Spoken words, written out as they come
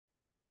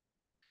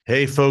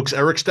Hey folks,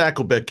 Erick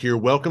Stakelbeck here.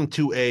 Welcome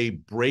to a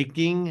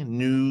breaking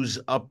news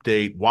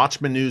update,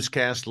 Watchman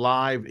Newscast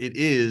live. It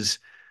is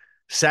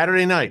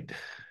Saturday night,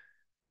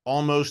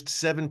 almost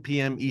 7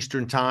 p.m.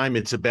 Eastern time.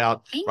 It's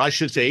about, or I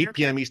should say 8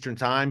 p.m. Eastern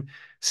time,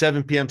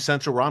 7 p.m.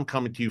 Central, where I'm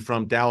coming to you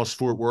from Dallas,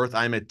 Fort Worth.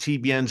 I'm at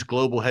TBN's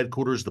global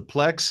headquarters, the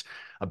Plex,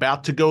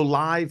 about to go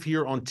live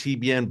here on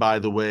TBN, by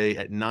the way,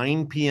 at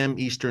 9 p.m.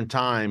 Eastern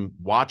time.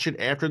 Watch it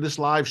after this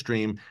live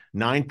stream,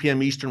 9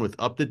 p.m. Eastern, with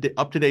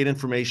up-to-date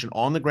information,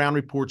 on the ground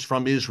reports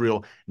from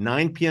Israel,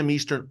 9 p.m.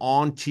 Eastern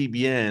on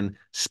TBN,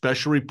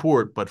 special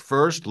report. But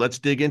first, let's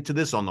dig into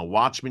this on the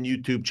Watchman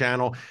YouTube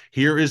channel.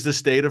 Here is the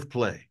state of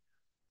play.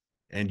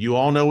 And you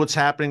all know what's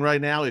happening right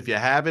now. If you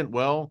haven't,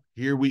 well,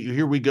 here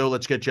we go.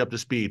 Let's get you up to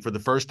speed. For the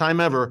first time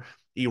ever,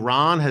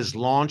 Iran has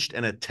launched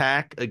an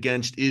attack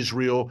against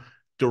Israel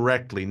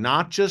directly,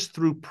 not just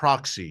through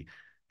proxy.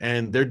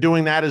 And they're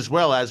doing that as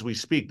well as we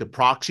speak. The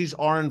proxies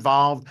are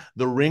involved.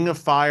 The ring of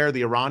fire,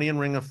 the Iranian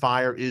ring of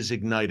fire, is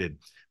ignited.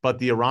 But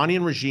the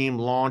Iranian regime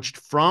launched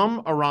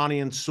from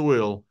Iranian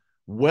soil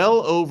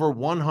well over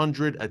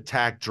 100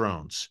 attack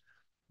drones.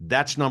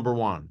 That's number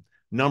one.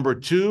 Number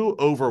two,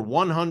 over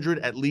 100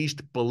 at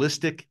least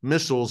ballistic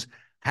missiles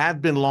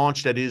have been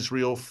launched at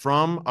Israel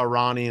from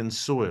Iranian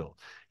soil.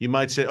 You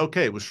might say,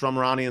 okay, it was from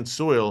Iranian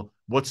soil.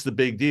 What's the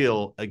big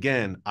deal?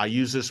 Again, I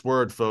use this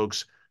word,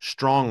 folks,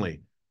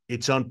 strongly.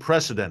 It's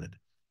unprecedented.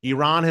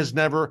 Iran has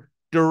never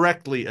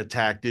directly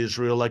attacked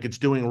Israel like it's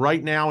doing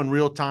right now in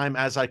real time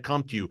as I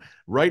come to you.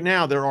 Right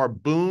now, there are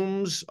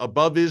booms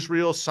above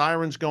Israel,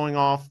 sirens going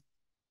off,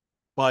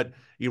 but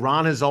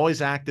Iran has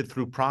always acted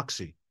through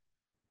proxy.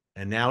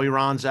 And now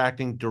Iran's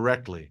acting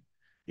directly.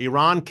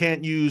 Iran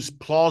can't use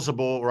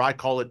plausible, or I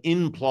call it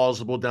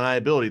implausible,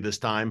 deniability this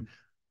time,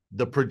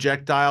 the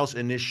projectiles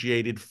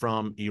initiated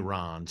from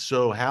Iran.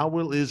 So how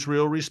will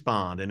Israel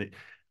respond? And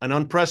an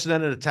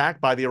unprecedented attack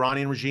by the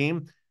Iranian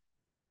regime,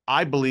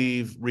 I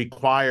believe,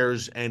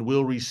 requires and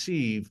will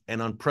receive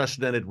an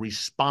unprecedented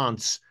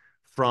response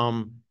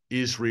from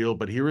Israel.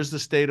 But here is the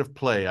state of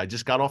play. I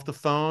just got off the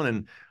phone,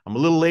 and I'm a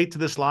little late to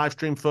this live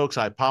stream, folks.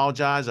 I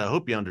apologize. I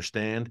hope you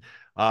understand.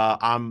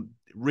 I'm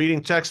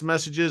reading text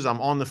messages. I'm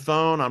on the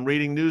phone. I'm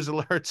reading news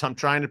alerts. I'm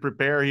trying to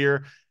prepare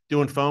here,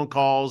 doing phone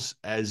calls,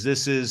 as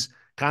this is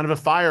kind of a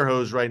fire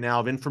hose right now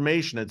of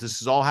information, as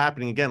this is all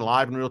happening again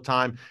live in real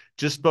time.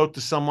 Just spoke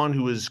to someone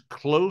who is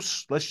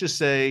close. Let's just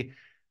say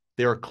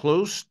they are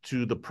close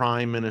to the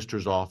prime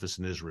minister's office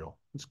in Israel.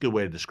 That's a good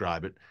way to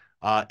describe it.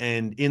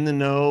 And in the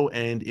know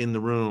and in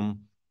the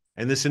room.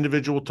 And this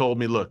individual told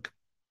me, look,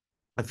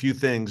 a few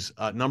things.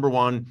 Number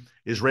one,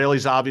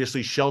 Israelis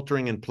obviously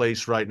sheltering in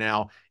place right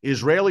now.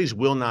 Israelis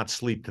will not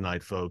sleep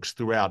tonight, folks,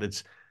 throughout.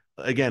 It's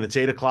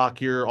 8 o'clock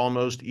here,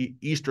 almost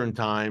Eastern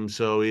time.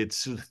 So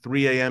it's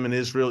 3 a.m. in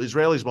Israel.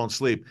 Israelis won't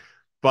sleep.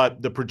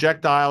 But the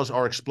projectiles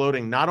are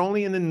exploding not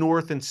only in the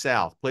north and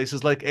south,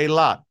 places like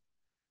Eilat,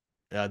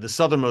 the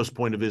southernmost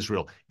point of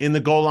Israel, in the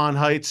Golan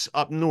Heights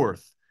up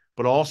north,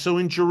 but also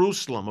in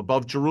Jerusalem.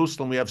 Above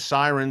Jerusalem, we have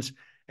sirens.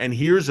 And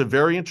here's a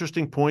very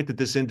interesting point that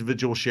this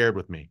individual shared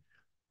with me.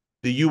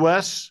 The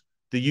U.S.,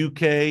 the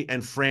U.K.,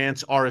 and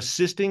France are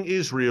assisting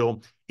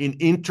Israel in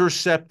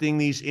intercepting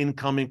these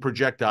incoming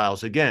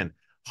projectiles. Again,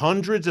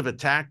 hundreds of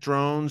attack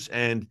drones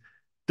and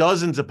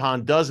dozens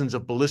upon dozens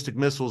of ballistic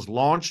missiles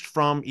launched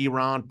from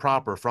Iran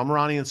proper, from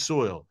Iranian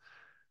soil.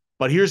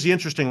 But here's the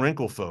interesting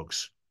wrinkle,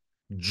 folks.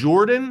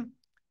 Jordan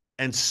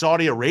and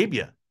Saudi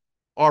Arabia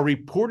are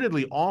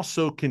reportedly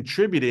also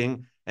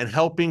contributing and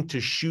helping to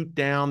shoot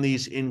down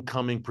these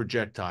incoming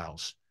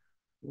projectiles.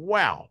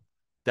 Wow,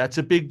 that's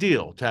a big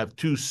deal to have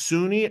two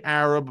Sunni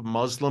Arab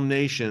Muslim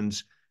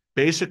nations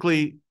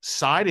basically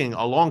siding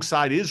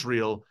alongside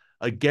Israel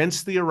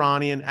against the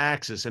Iranian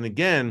axis. And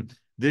again,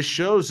 this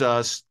shows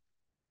us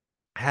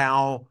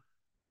how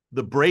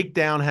the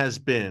breakdown has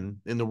been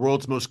in the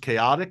world's most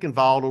chaotic and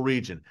volatile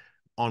region.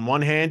 On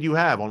one hand,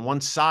 on one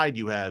side,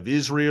 you have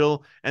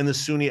Israel and the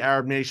Sunni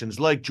Arab nations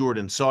like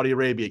Jordan, Saudi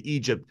Arabia,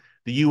 Egypt,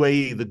 the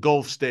UAE, the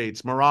Gulf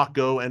states,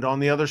 Morocco, and on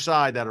the other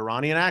side, that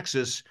Iranian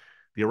axis,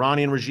 the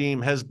Iranian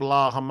regime,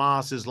 Hezbollah,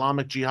 Hamas,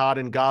 Islamic Jihad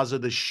in Gaza,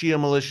 the Shia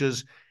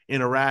militias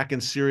in Iraq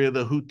and Syria,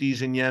 the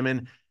Houthis in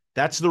Yemen.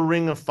 That's the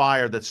ring of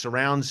fire that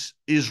surrounds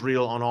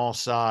Israel on all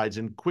sides.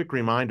 And quick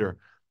reminder,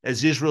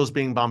 as Israel is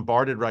being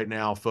bombarded right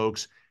now,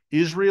 folks,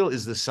 Israel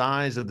is the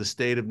size of the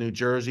state of New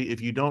Jersey. If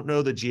you don't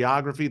know the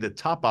geography, the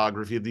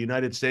topography of the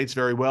United States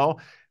very well,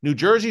 New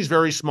Jersey is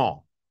very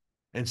small,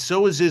 and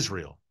so is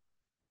Israel.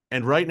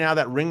 And right now,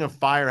 that ring of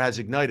fire has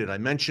ignited. I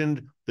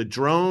mentioned the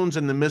drones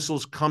and the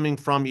missiles coming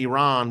from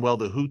Iran. Well,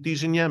 the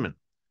Houthis in Yemen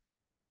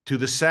to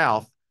the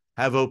south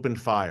have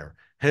opened fire.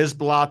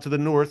 Hezbollah to the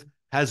north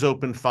has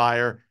opened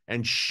fire,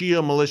 and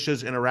Shia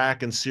militias in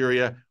Iraq and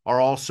Syria are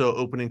also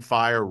opening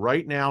fire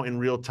right now in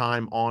real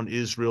time on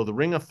Israel. The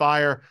ring of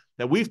fire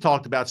that we've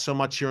talked about so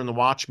much here in the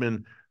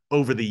Watchmen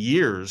over the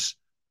years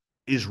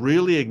is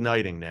really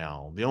igniting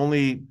now. The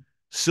only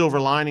silver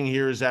lining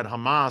here is that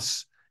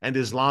Hamas and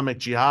Islamic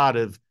Jihad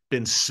have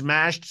been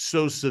smashed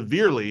so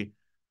severely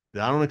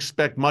that I don't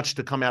expect much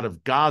to come out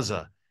of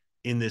Gaza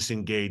in this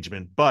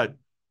engagement. But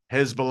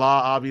Hezbollah,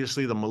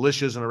 obviously, the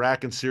militias in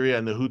Iraq and Syria,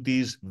 and the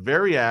Houthis,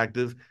 very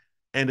active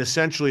and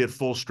essentially at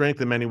full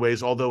strength in many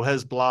ways, although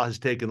Hezbollah has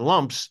taken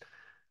lumps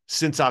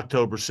since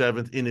October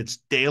 7th in its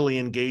daily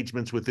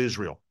engagements with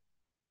Israel.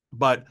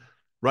 But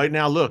right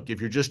now, look,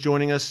 if you're just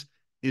joining us,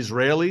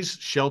 Israelis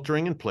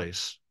sheltering in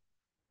place,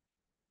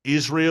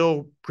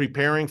 Israel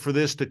preparing for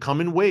this to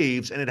come in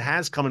waves, and it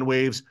has come in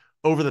waves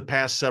over the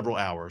past several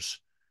hours.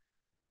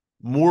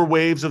 More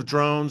waves of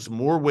drones,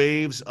 more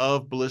waves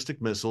of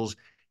ballistic missiles.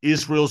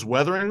 Israel's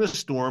weathering the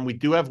storm. We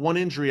do have one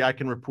injury I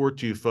can report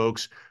to you,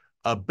 folks.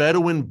 A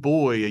Bedouin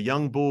boy, a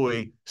young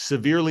boy,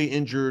 severely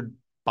injured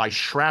by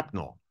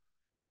shrapnel.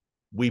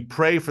 We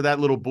pray for that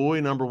little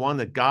boy, number one,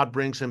 that God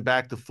brings him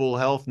back to full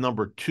health.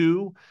 Number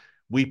two,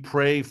 we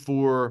pray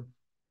for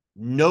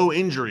no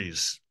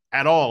injuries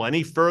at all,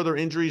 any further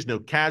injuries, no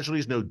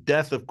casualties, no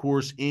death, of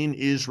course, in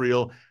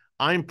Israel.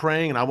 I'm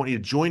praying, and I want you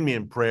to join me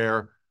in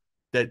prayer,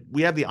 that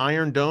we have the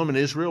Iron Dome in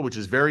Israel, which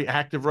is very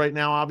active right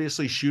now,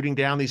 obviously, shooting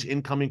down these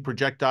incoming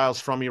projectiles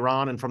from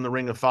Iran and from the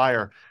Ring of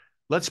Fire.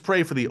 Let's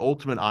pray for the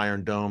ultimate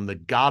Iron Dome, the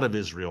God of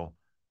Israel,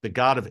 the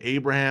God of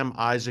Abraham,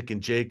 Isaac,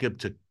 and Jacob,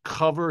 to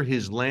cover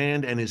his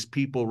land and his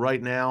people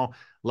right now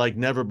like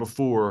never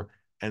before.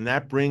 And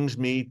that brings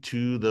me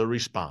to the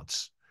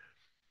response.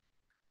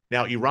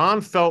 Now,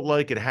 Iran felt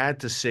like it had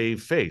to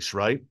save face,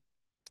 right?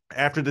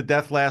 After the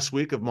death last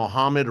week of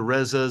Mohammad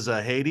Reza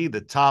Zahedi,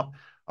 the top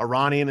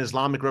Iranian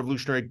Islamic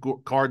Revolutionary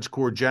Guards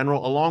Corps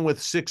general, along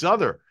with 6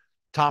 other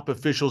top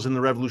officials in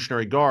the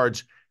Revolutionary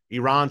Guards,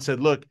 Iran said,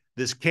 look,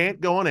 this can't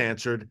go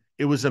unanswered.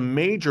 It was a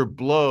major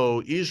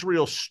blow.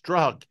 Israel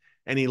struck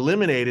and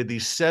eliminated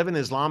these 7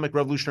 Islamic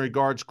Revolutionary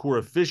Guards Corps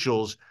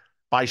officials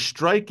by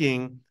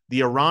striking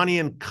the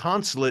Iranian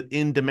consulate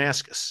in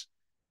Damascus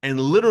and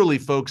literally,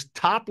 folks,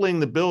 toppling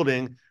the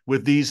building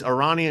with these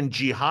Iranian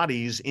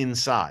jihadis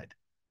inside.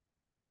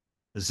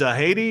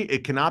 Zahedi,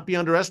 it cannot be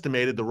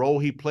underestimated the role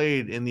he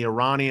played in the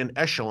Iranian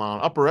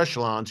upper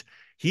echelons.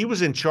 He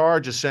was in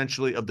charge,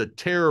 essentially, of the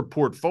terror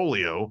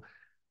portfolio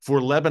for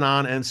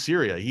Lebanon and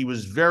Syria. He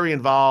was very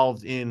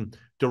involved in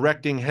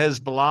directing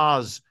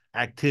Hezbollah's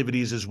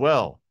activities as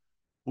well,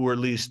 or at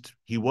least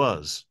he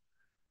was.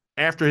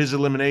 After his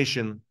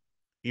elimination,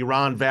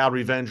 Iran vowed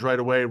revenge right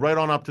away, right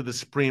on up to the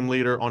supreme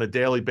leader on a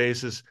daily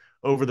basis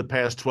over the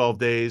past 12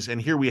 days.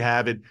 And here we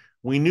have it.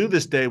 We knew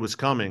this day was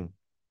coming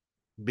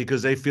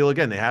because they feel,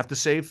 again, they have to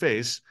save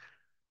face.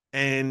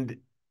 And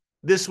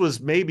this was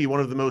maybe one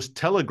of the most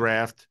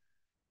telegraphed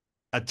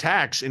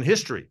attacks in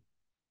history.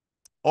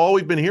 All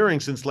we've been hearing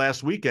since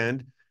last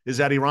weekend is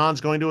that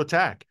Iran's going to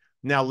attack.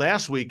 Now,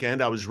 last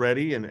weekend, I was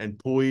ready and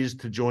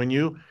poised to join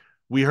you.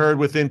 We heard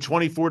within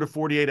 24 to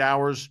 48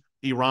 hours,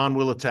 Iran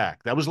will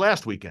attack. That was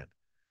last weekend.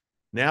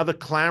 Now the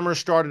clamor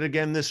started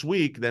again this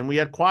week. Then we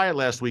had quiet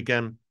last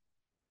weekend.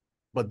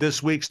 But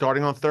this week,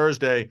 starting on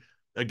Thursday,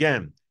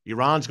 again,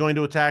 Iran's going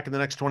to attack in the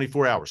next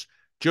 24 hours.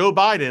 Joe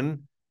Biden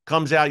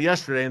comes out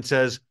yesterday and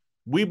says,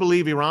 we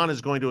believe Iran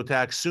is going to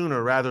attack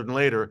sooner rather than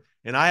later.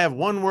 And I have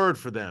one word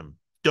for them: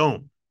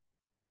 don't.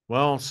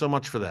 Well, so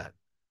much for that.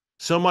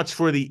 So much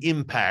for the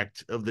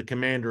impact of the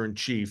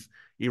commander-in-chief.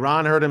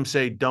 Iran heard him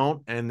say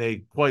don't, and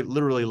they quite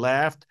literally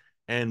laughed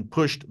and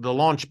pushed the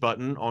launch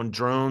button on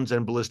drones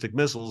and ballistic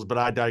missiles, but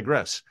I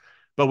digress.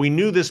 But we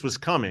knew this was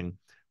coming,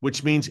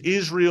 which means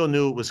Israel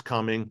knew it was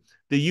coming.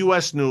 The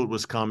U.S. knew it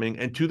was coming.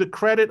 And to the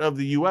credit of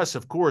the U.S.,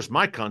 of course,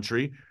 my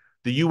country,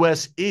 the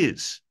U.S.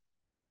 is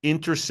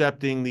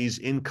intercepting these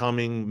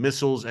incoming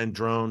missiles and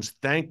drones.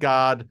 Thank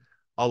God,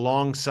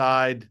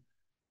 alongside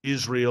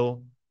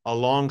Israel,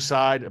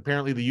 alongside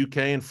apparently the UK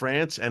and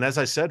France. And as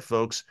I said,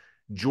 folks,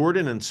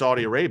 Jordan and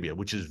Saudi Arabia,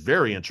 which is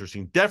very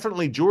interesting.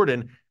 Definitely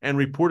Jordan and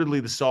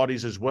reportedly the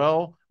Saudis as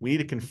well. We need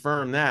to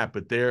confirm that.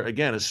 But there,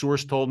 again, a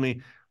source told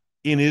me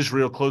in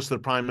Israel, close to the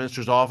prime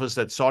minister's office,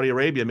 that Saudi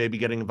Arabia may be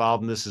getting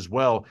involved in this as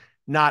well.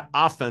 Not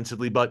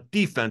offensively, but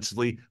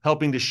defensively,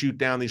 helping to shoot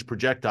down these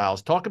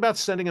projectiles. Talk about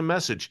sending a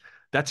message.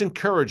 That's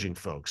encouraging,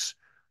 folks,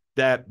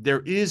 that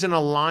there is an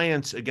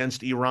alliance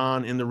against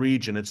Iran in the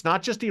region. It's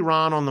not just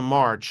Iran on the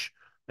march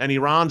and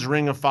Iran's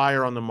ring of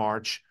fire on the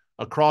march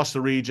across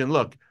the region.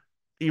 Look,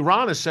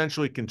 Iran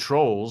essentially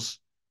controls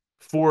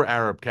 4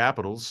 Arab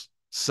capitals: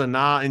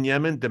 Sana'a in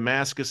Yemen,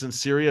 Damascus in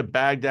Syria,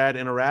 Baghdad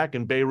in Iraq,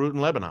 and Beirut in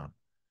Lebanon.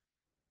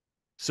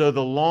 So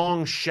the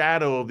long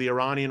shadow of the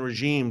Iranian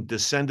regime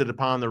descended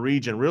upon the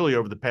region, really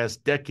over the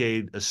past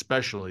decade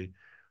especially.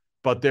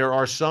 But there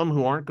are some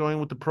who aren't going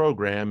with the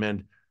program,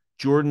 and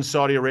Jordan,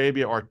 Saudi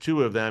Arabia are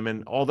 2 of them.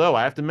 And although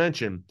I have to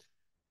mention,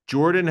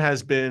 Jordan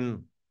has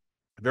been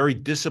very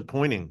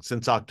disappointing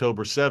since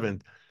October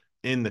 7th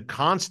in the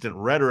constant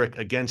rhetoric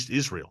against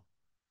Israel.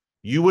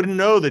 You wouldn't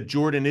know that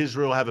Jordan and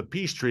Israel have a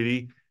peace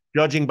treaty,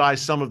 judging by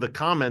some of the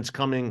comments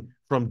coming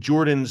from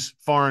Jordan's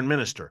foreign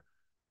minister.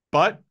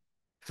 But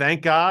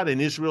thank God,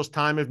 in Israel's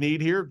time of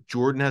need here,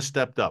 Jordan has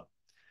stepped up.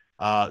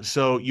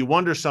 So you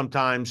wonder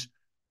sometimes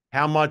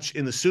how much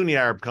in the Sunni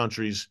Arab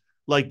countries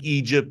like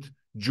Egypt,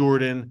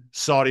 Jordan,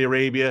 Saudi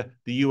Arabia,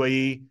 the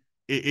UAE,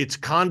 it's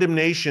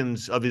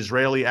condemnations of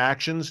Israeli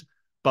actions,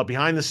 But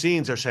behind the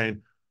scenes, they're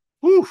saying,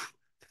 whew,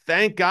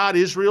 thank God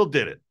Israel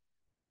did it.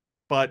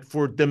 But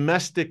for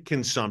domestic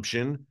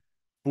consumption,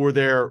 for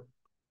their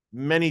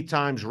many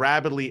times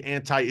rabidly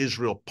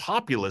anti-Israel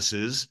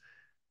populaces,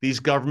 these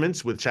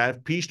governments which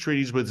have peace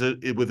treaties with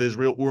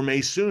Israel or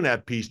may soon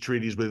have peace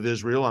treaties with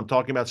Israel, I'm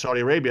talking about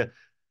Saudi Arabia,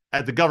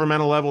 at the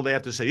governmental level, they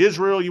have to say,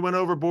 Israel, you went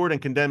overboard,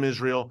 and condemn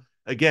Israel.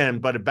 Again,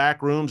 but in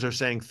back rooms, they're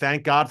saying,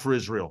 thank God for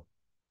Israel.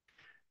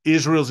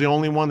 Israel's the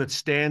only one that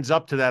stands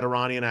up to that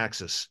Iranian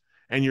axis.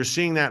 And you're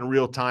seeing that in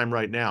real time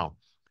right now.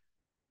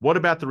 What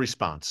about the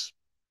response?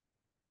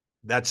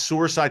 That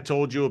source I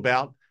told you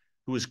about,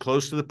 who is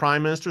close to the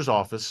prime minister's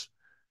office,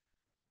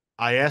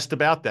 I asked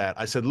about that.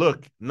 I said,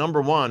 look,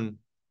 number one,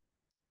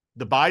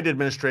 the Biden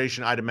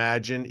administration, I'd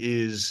imagine,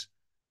 is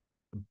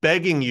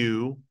begging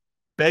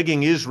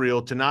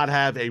Israel to not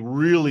have a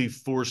really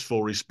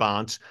forceful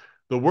response.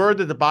 The word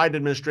that the Biden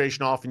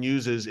administration often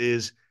uses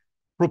is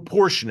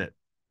proportionate,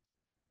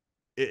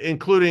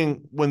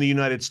 including when the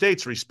United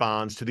States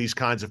responds to these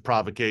kinds of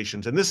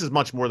provocations. And this is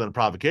much more than a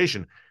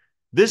provocation.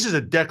 This is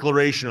a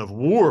declaration of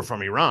war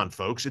from Iran,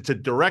 folks. It's a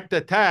direct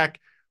attack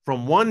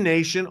from one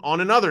nation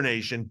on another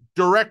nation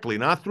directly,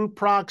 not through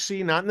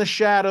proxy, not in the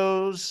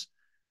shadows,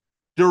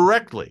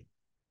 directly.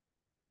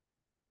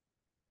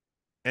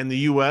 And the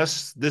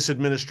U.S., this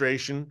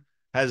administration,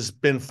 has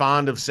been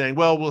fond of saying,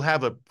 well, we'll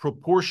have a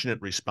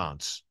proportionate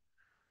response.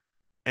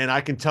 And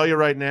I can tell you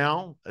right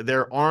now,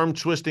 they're arm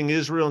twisting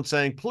Israel and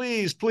saying,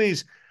 please,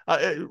 please,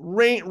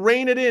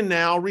 rein it in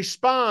now,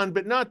 respond,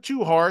 but not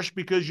too harsh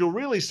because you'll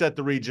really set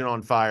the region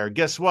on fire.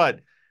 Guess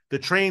what? The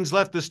train's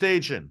left the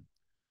station.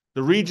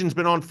 The region's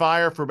been on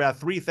fire for about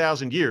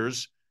 3,000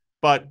 years,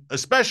 but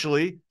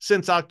especially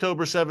since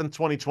October 7th,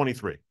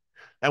 2023.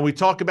 And we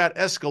talk about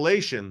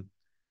escalation,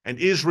 and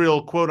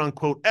Israel, quote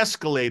unquote,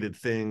 escalated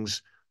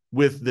things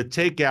with the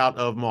takeout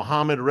of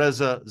Mohammad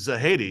Reza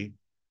Zahedi.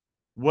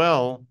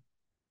 Well,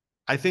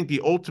 I think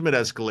the ultimate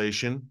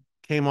escalation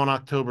came on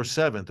October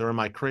 7th, or am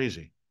I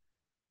crazy?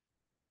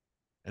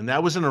 And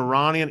that was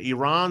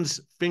Iran's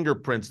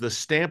fingerprints, the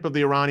stamp of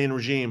the Iranian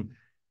regime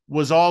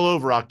was all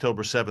over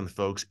October 7th,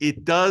 folks.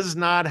 It does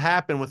not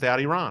happen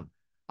without Iran.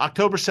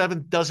 October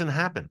 7th doesn't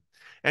happen.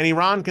 And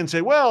Iran can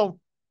say, well,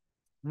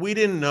 we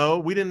didn't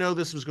know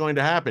this was going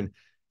to happen.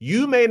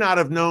 You may not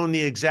have known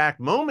the exact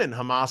moment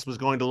Hamas was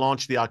going to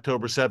launch the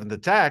October 7th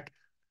attack,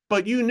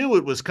 but you knew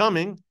it was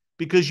coming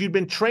because you'd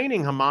been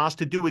training Hamas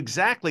to do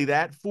exactly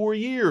that for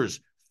years,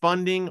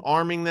 funding,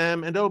 arming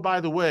them. And oh,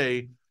 by the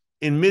way,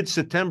 in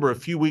mid-September, a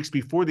few weeks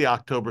before the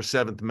October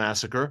 7th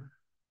massacre,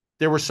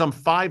 there were some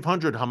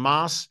 500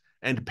 Hamas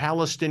and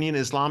Palestinian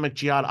Islamic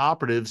Jihad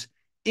operatives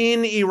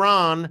in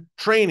Iran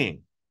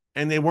training.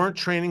 And they weren't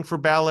training for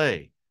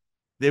ballet.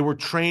 They were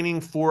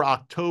training for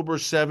October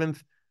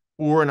 7th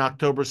or an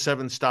October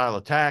 7th style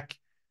attack.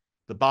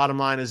 The bottom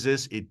line is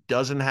this: it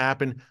doesn't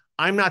happen.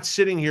 I'm not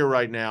sitting here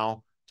right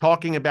now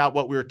talking about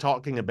what we were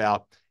talking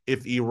about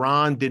if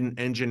Iran didn't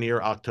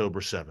engineer October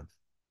 7th.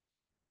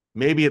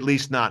 Maybe at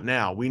least not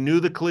now. We knew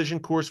the collision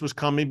course was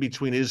coming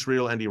between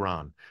Israel and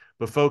Iran.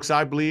 But folks,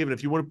 I believe, and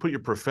if you want to put your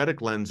prophetic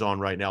lens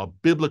on right now,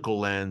 biblical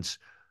lens,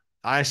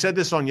 I said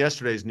this on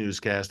yesterday's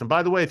newscast. And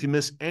by the way, if you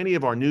miss any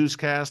of our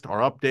newscasts, our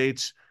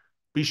updates,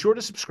 be sure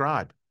to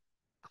subscribe.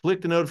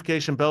 Click the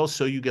notification bell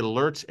so you get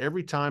alerts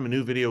every time a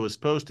new video is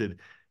posted.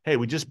 Hey,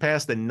 we just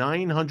passed the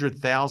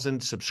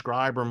 900,000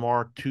 subscriber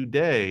mark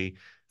today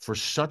for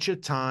such a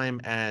time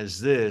as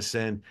this.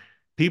 And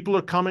people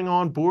are coming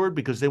on board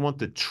because they want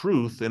the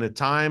truth in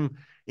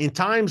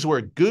times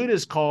where good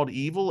is called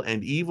evil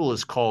and evil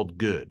is called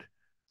good.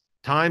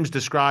 Times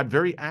described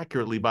very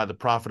accurately by the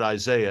prophet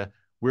Isaiah.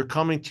 We're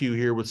coming to you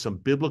here with some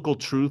biblical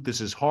truth.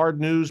 This is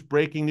hard news,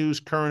 breaking news,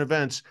 current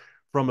events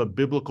from a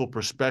biblical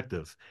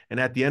perspective. And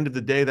at the end of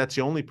the day, that's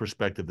the only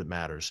perspective that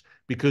matters,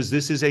 because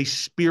this is a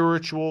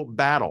spiritual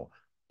battle.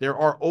 There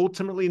are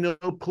ultimately no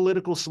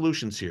political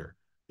solutions here.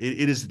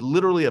 It is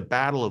literally a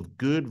battle of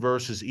good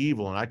versus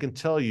evil. And I can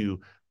tell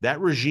you that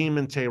regime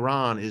in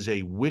Tehran is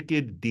a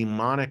wicked,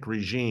 demonic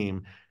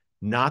regime,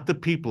 not the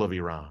people of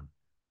Iran.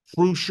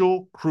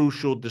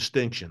 Crucial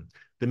distinction.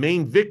 The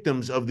main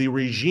victims of the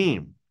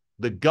regime,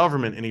 the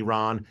government in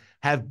Iran,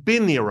 have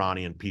been the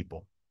Iranian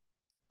people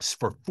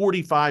for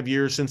 45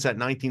 years since that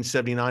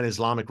 1979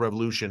 Islamic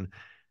Revolution.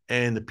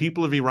 And the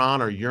people of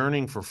Iran are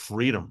yearning for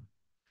freedom,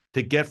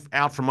 to get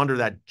out from under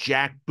that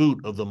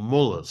jackboot of the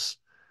mullahs.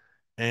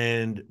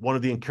 And one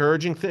of the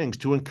encouraging things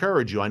to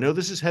encourage you, I know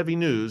this is heavy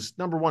news.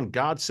 Number one,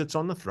 God sits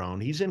on the throne.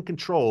 He's in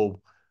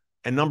control.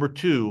 And number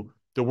two,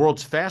 the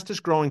world's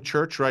fastest growing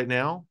church right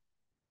now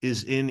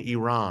is in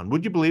Iran.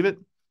 Would you believe it?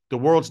 The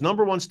world's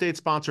number one state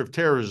sponsor of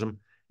terrorism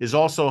is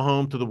also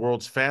home to the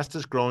world's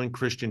fastest growing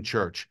Christian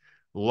church.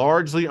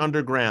 Largely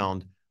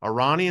underground,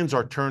 Iranians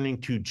are turning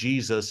to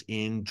Jesus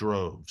in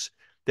droves.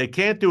 They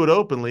can't do it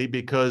openly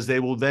because they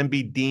will then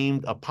be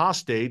deemed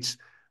apostates.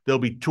 They'll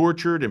be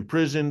tortured,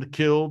 imprisoned,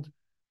 killed.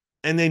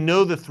 And they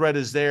know the threat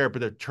is there,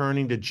 but they're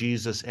turning to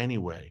Jesus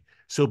anyway.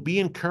 So be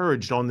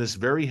encouraged on this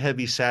very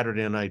heavy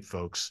Saturday night,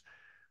 folks.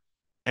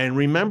 And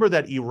remember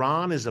that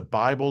Iran is a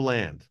Bible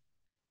land.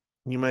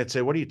 You might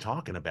say, what are you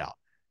talking about?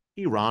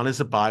 Iran is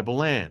a Bible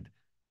land.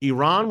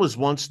 Iran was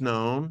once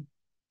known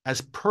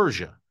as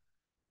Persia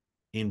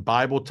in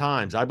Bible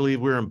times. I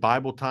believe we're in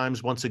Bible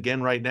times once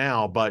again right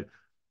now, but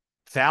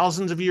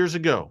thousands of years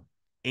ago,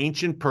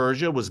 ancient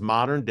Persia was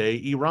modern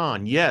day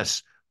Iran.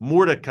 Yes,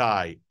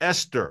 Mordecai,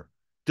 Esther,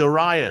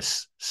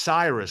 Darius,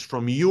 Cyrus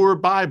from your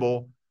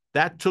Bible,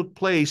 that took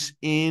place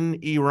in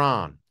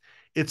Iran.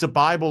 It's a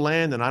Bible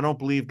land, and I don't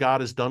believe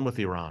God is done with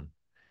Iran.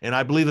 And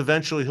I believe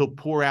eventually he'll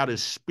pour out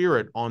his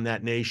spirit on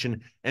that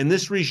nation, and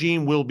this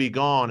regime will be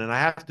gone. And I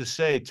have to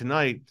say,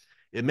 tonight,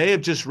 it may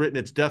have just written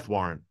its death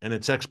warrant and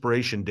its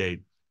expiration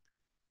date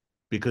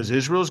because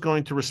Israel is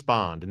going to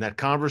respond. In that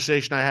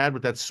conversation I had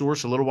with that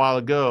source a little while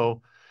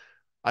ago,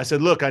 I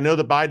said, look, I know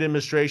the Biden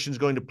administration is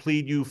going to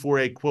plead you for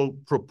a,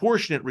 quote,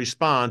 proportionate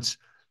response.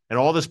 And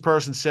all this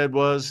person said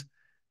was,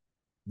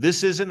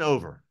 this isn't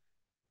over.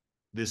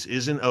 This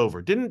isn't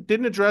over. Didn't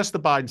address the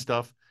Biden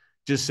stuff,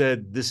 just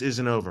said, this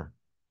isn't over.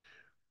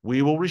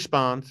 We will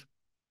respond.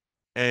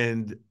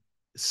 And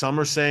some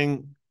are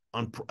saying,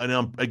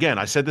 again,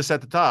 I said this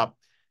at the top,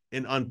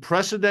 an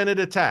unprecedented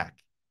attack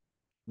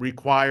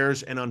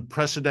requires an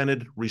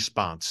unprecedented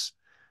response.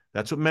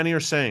 That's what many are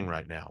saying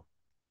right now.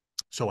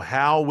 So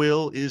how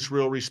will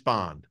Israel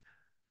respond?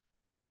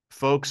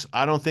 Folks,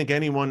 I don't think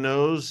anyone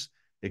knows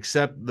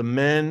except the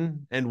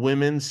men and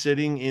women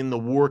sitting in the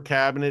war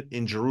cabinet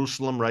in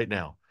Jerusalem right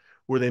now,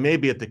 where they may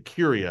be at the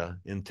Kyria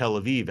in Tel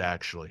Aviv,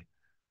 actually,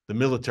 the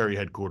military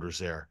headquarters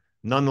there.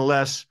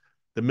 Nonetheless,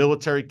 the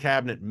military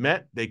cabinet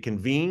met, they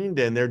convened,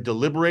 and they're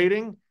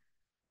deliberating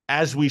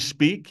as we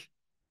speak.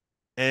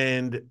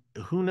 And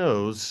who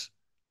knows,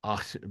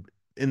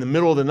 in the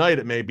middle of the night,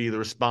 it may be the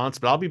response,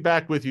 but I'll be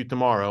back with you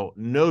tomorrow,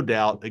 no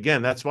doubt.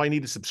 Again, that's why you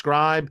need to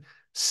subscribe,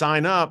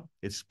 sign up.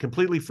 It's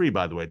completely free,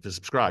 by the way, to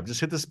subscribe.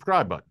 Just hit the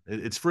subscribe button.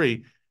 It's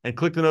free. And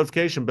click the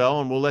notification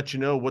bell, and we'll let you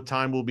know what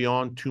time we'll be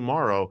on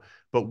tomorrow.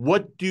 But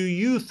what do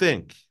you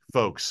think,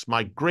 folks,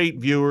 my great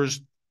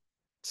viewers,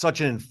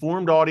 such an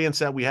informed audience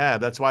that we have?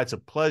 That's why it's a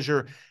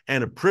pleasure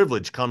and a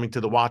privilege coming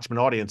to the Watchman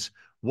audience.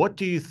 What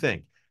do you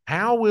think?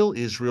 How will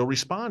Israel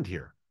respond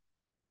here?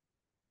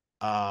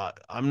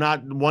 I'm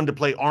not one to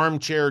play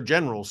armchair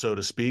general, so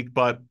to speak,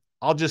 but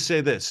I'll just say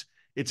this.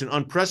 It's an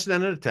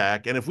unprecedented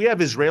attack. And if we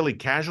have Israeli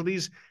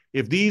casualties,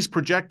 if these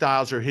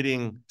projectiles are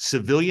hitting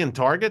civilian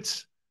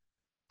targets,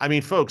 I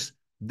mean, folks,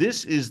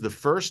 this is the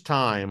first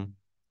time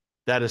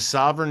that a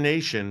sovereign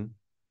nation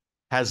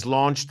has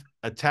launched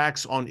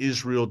attacks on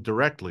Israel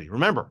directly.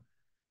 Remember,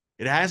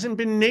 it hasn't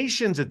been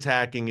nations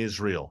attacking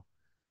Israel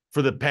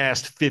for the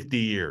past 50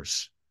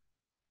 years.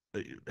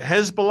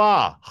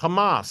 Hezbollah,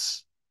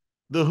 Hamas,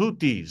 the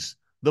Houthis,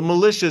 the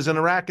militias in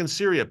Iraq and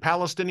Syria,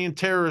 Palestinian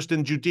terrorists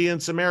in Judea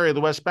and Samaria,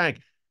 the West Bank.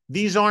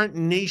 These aren't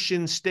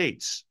nation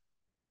states.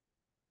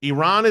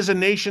 Iran is a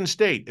nation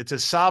state. It's a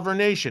sovereign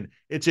nation.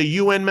 It's a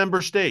UN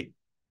member state.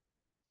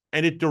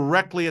 And it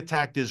directly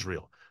attacked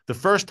Israel. The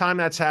first time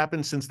that's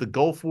happened since the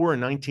Gulf War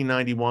in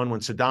 1991 when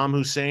Saddam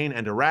Hussein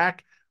and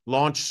Iraq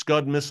launched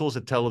Scud missiles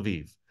at Tel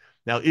Aviv.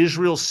 Now,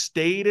 Israel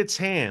stayed its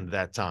hand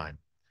that time.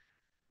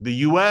 The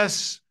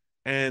U.S.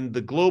 and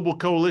the global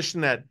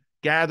coalition that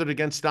gathered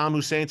against Saddam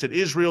Hussein said,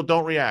 Israel,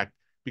 don't react,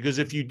 because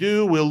if you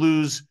do, we'll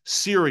lose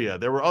Syria.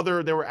 There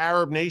were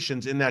Arab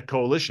nations in that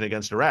coalition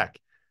against Iraq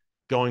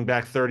going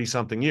back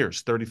 30-something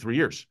years, 33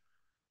 years.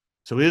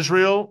 So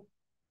Israel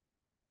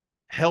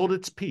held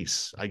its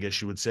peace, I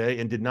guess you would say,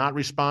 and did not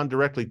respond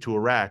directly to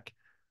Iraq.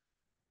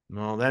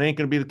 No, that ain't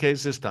going to be the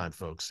case this time,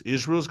 folks.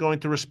 Israel's going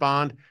to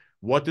respond.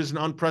 What does an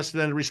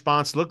unprecedented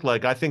response look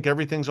like? I think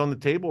everything's on the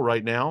table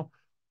right now.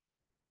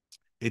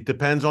 It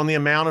depends on the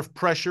amount of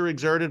pressure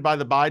exerted by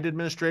the Biden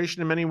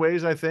administration in many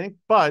ways, I think.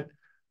 But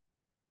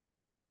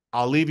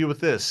I'll leave you with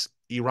this.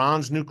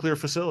 Iran's nuclear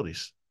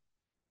facilities.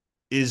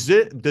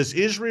 Does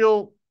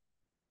Israel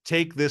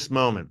take this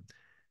moment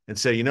and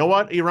say, you know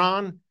what,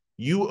 Iran,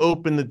 you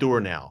open the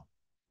door now.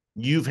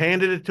 You've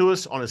handed it to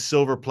us on a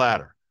silver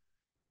platter.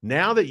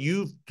 Now that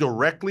you've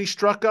directly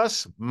struck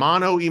us,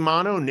 mano a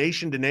mano,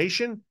 nation to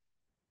nation,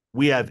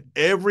 we have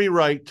every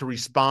right to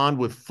respond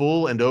with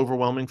full and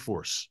overwhelming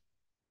force.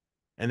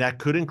 And that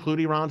could include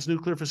Iran's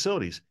nuclear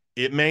facilities.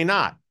 It may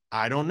not.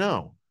 I don't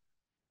know.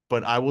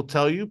 But I will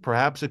tell you,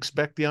 perhaps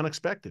expect the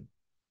unexpected.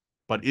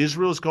 But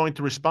Israel is going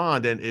to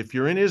respond. And if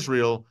you're in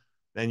Israel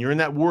and you're in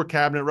that war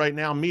cabinet right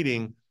now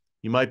meeting,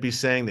 you might be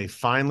saying they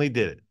finally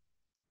did it.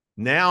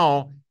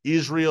 Now,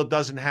 Israel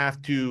doesn't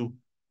have to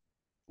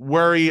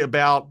worry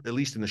about, at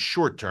least in the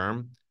short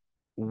term,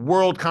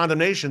 world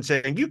condemnation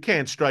saying, you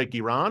can't strike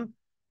Iran.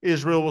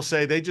 Israel will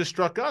say, they just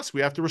struck us.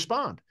 We have to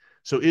respond.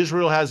 So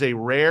Israel has a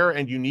rare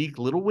and unique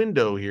little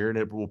window here, and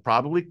it will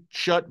probably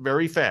shut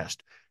very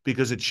fast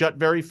because it shut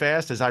very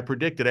fast, as I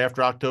predicted,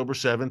 after October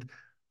 7th.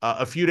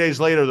 A few days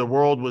later, the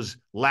world was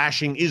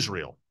lashing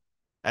Israel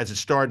as it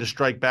started to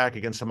strike back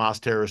against Hamas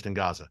terrorists in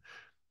Gaza.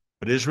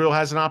 But Israel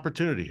has an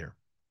opportunity here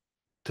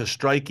to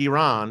strike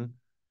Iran,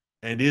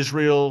 and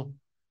Israel,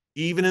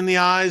 even in the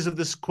eyes of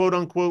this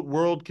quote-unquote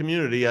world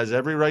community, has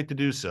every right to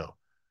do so.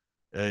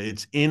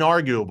 It's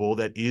inarguable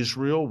that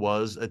Israel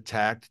was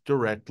attacked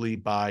directly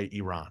by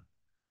Iran.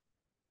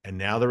 And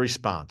now the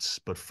response.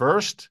 But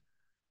first,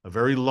 a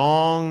very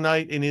long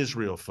night in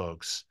Israel,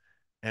 folks,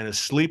 and a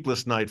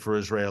sleepless night for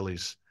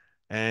Israelis.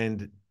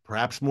 And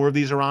perhaps more of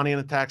these Iranian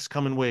attacks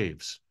come in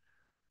waves.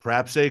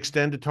 Perhaps they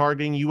extend to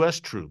targeting U.S.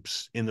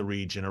 troops in the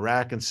region,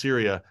 Iraq and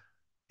Syria.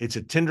 It's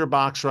a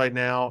tinderbox right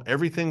now.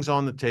 Everything's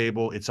on the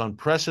table. It's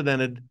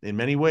unprecedented in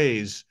many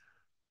ways.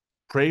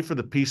 Pray for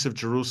the peace of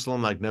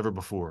Jerusalem like never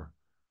before.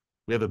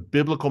 We have a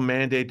biblical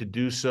mandate to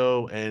do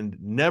so, and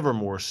never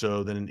more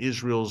so than in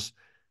Israel's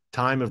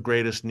time of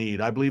greatest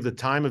need. I believe the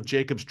time of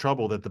Jacob's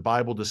trouble that the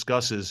Bible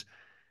discusses,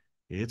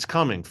 it's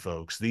coming,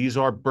 folks. These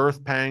are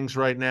birth pangs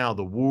right now,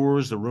 the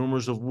wars, the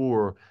rumors of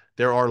war.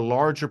 There are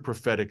larger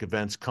prophetic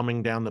events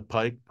coming down the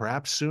pike,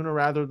 perhaps sooner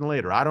rather than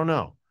later. I don't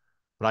know,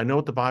 but I know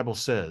what the Bible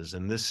says,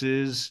 and this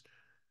is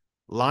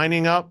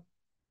lining up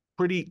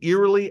pretty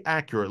eerily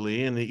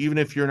accurately. And even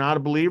if you're not a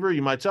believer,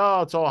 you might say,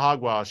 oh, it's all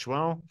hogwash.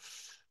 Well,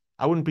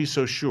 I wouldn't be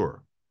so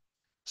sure.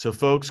 So,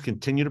 folks,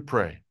 continue to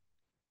pray.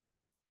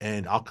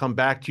 And I'll come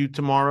back to you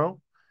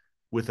tomorrow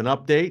with an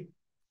update.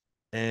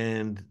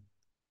 And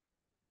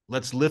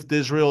let's lift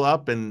Israel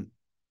up and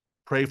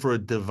pray for a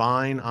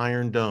divine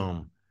Iron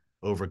Dome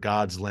over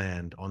God's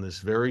land on this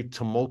very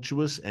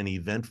tumultuous and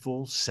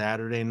eventful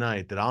Saturday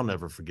night that I'll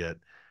never forget.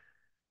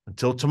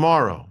 Until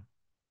tomorrow,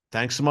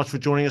 thanks so much for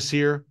joining us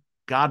here.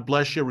 God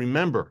bless you.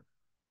 Remember,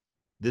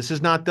 this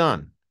is not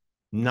done.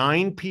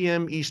 9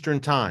 p.m. Eastern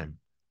Time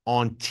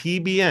on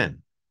TBN,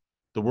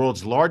 the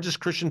world's largest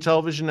Christian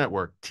television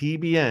network,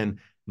 TBN,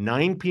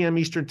 9 p.m.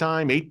 Eastern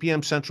Time, 8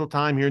 p.m. Central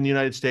Time here in the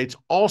United States.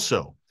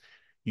 Also,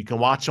 you can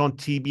watch on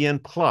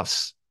TBN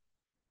Plus.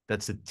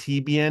 That's the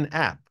TBN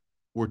app,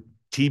 or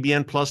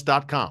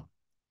tbnplus.com.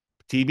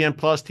 TBN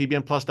Plus,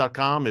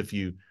 tbnplus.com. If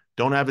you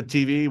don't have a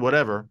TV,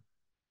 whatever,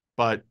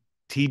 but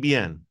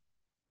TBN.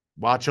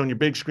 Watch on your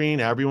big screen,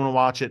 however you want to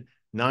watch it.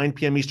 9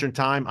 p.m. Eastern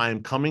Time. I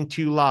am coming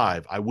to you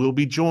live. I will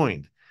be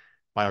joined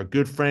by our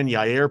good friend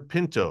Yair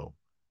Pinto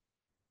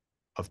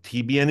of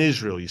TBN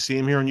Israel. You see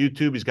him here on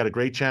YouTube. He's got a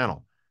great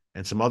channel.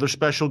 And some other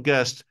special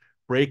guests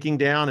breaking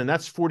down, and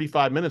that's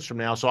 45 minutes from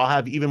now, so I'll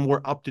have even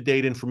more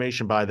up-to-date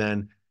information by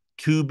then.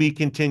 To be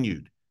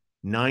continued.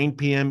 9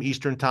 p.m.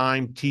 Eastern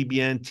Time,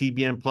 TBN,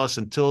 TBN Plus.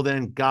 Until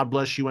then, God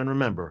bless you, and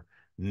remember,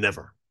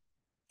 never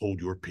hold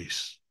your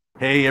peace.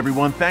 Hey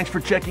everyone, thanks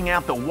for checking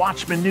out the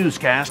Watchman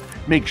Newscast.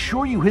 Make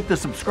sure you hit the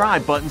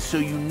subscribe button so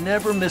you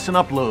never miss an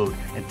upload,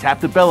 and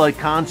tap the bell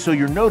icon so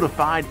you're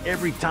notified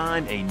every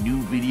time a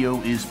new video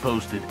is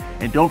posted.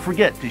 And don't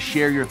forget to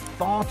share your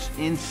thoughts,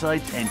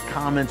 insights, and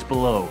comments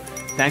below.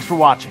 Thanks for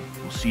watching.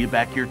 We'll see you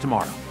back here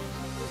tomorrow.